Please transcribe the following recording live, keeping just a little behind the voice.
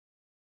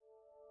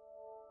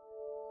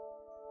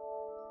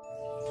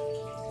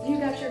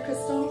your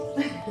crystal?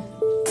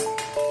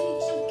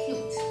 So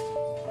cute.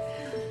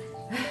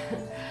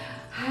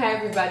 Hi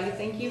everybody,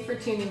 thank you for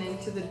tuning in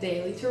to the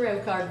daily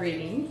tarot card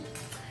reading.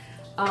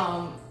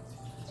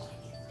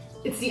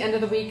 It's the end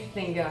of the week,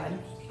 thank God.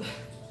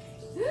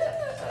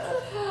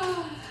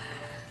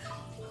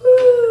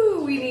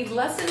 Woo, we need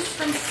lessons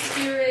from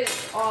Spirit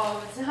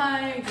all the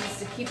time just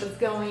to keep us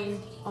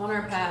going on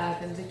our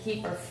path and to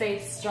keep our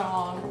faith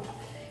strong.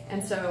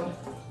 And so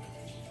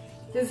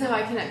this is how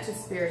I connect to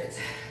Spirit.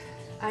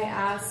 I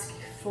ask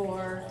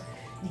for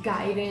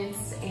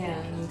guidance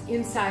and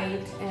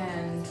insight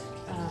and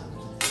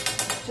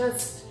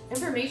just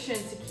information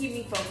to keep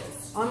me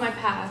focused on my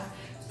path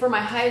for my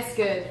highest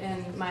good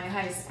and my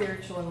highest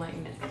spiritual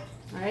enlightenment.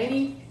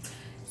 Alrighty?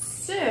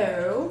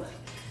 So,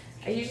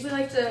 I usually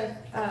like to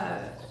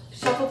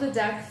shuffle the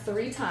deck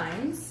 3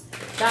 times.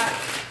 That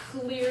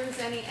clears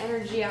any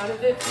energy out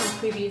of it from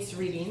previous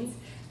readings.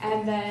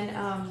 And then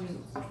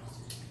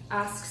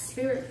ask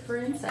Spirit for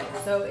insight.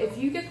 So if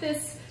you get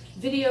this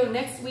video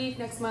next week,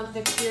 next month,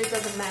 next year, it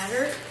doesn't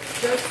matter.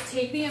 Just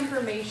take the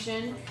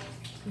information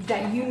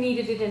that you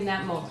needed it in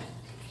that moment.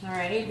 All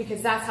right?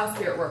 Because that's how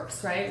Spirit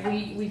works, right?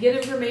 We get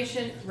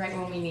information right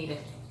when we need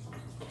it.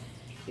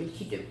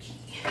 Okie dokie.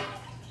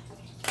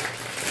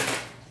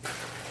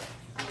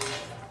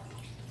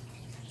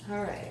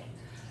 All right.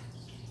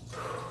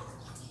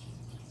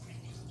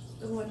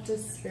 What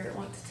does Spirit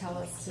want to tell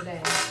us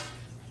today?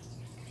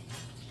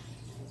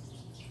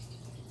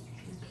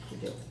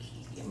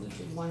 I'm going to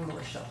do one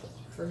more shuffle.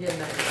 Forgive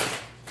me.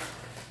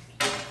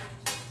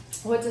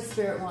 What does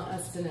Spirit want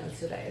us to know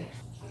today?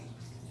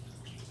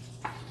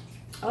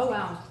 Oh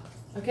wow.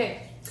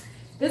 Okay.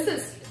 This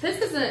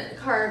is a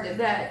card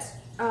that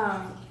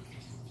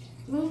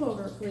move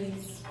over,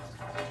 please.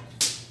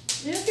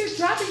 If you're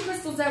dropping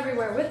crystals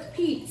everywhere with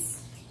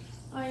peace.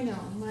 I know,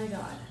 my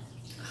God.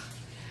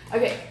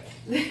 Okay.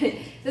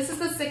 This is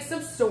the 6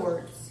 of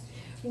Swords,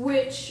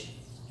 which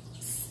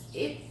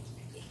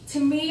to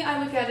me,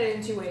 I look at it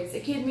in 2 ways.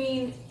 It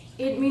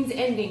means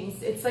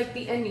endings. It's like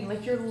the ending,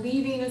 like you're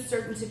leaving a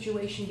certain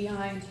situation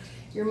behind.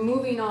 You're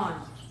moving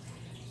on.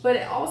 But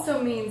it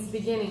also means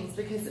beginnings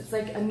because it's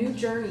like a new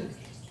journey.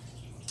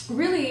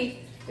 Really,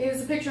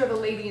 there's a picture of a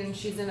lady and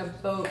she's in a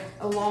boat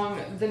along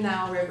the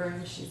Nile River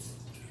and she's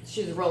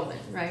rolling,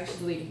 right?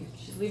 She's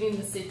leaving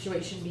the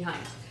situation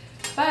behind.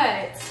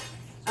 But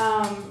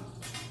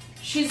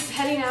she's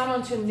heading out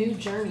onto a new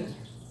journey,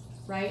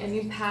 right? A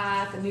new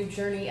path, a new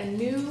journey, a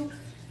new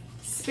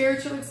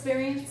spiritual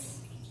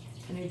experience,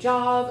 a new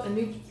job, a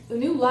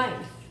new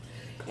life.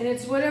 And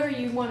it's whatever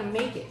you want to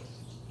make it,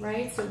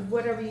 right? So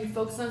whatever you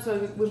focus on.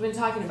 So we've been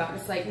talking about,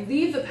 it's like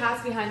leave the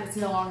past behind that's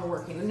no longer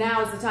working. And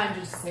now is the time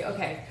to just say,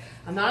 okay,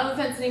 I'm not on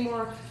the fence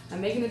anymore.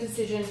 I'm making the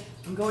decision.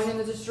 I'm going in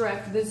this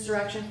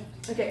direction.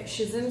 Okay,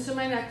 she's into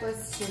my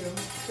necklace too.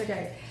 It's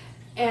okay.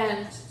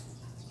 And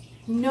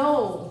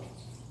know,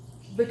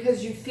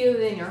 because you feel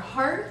it in your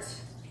heart,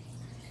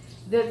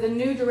 that the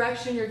new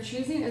direction you're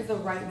choosing is the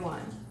right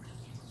one.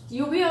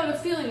 You'll be able to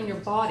feel it in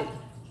your body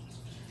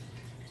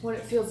when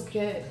it feels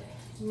good.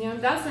 You know,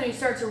 that's when you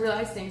start to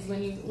realize things.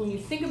 When you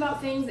think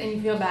about things and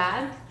you feel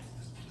bad,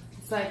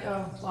 it's like,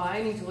 oh, well,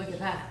 I need to look at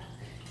that.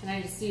 And I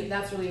need to see if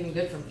that's really even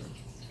good for me.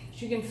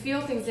 So you can feel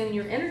things in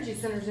your energy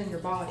centers in your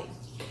body.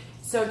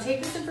 So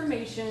take this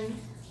information,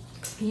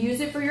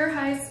 use it for your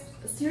highest,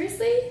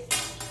 seriously?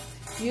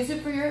 Use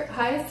it for your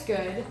highest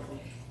good.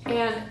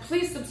 And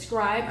please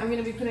subscribe. I'm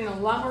going to be putting a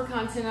lot more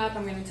content up.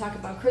 I'm going to talk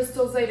about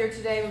crystals later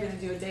today. We're going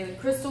to do a daily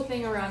crystal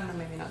thing around, no,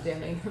 maybe not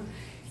daily.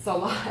 It's a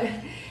lot.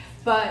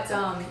 But,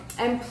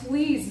 and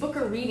please book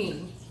a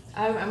reading.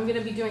 I'm going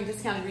to be doing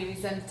discounted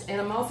readings, and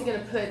I'm also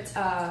going to put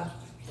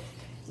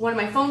one of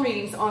my phone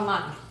readings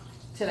online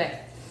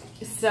today.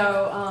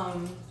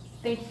 So,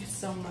 thank you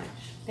so much.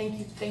 Thank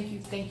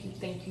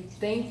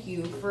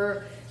you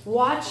for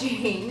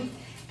watching,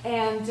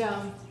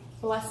 and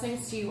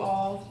blessings to you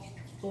all.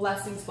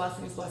 Blessings,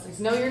 blessings, blessings.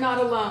 No, you're not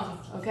alone,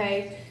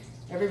 okay?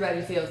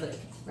 Everybody feels it,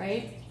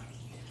 right?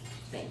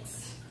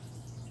 Thanks.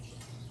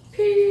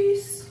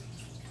 Peace.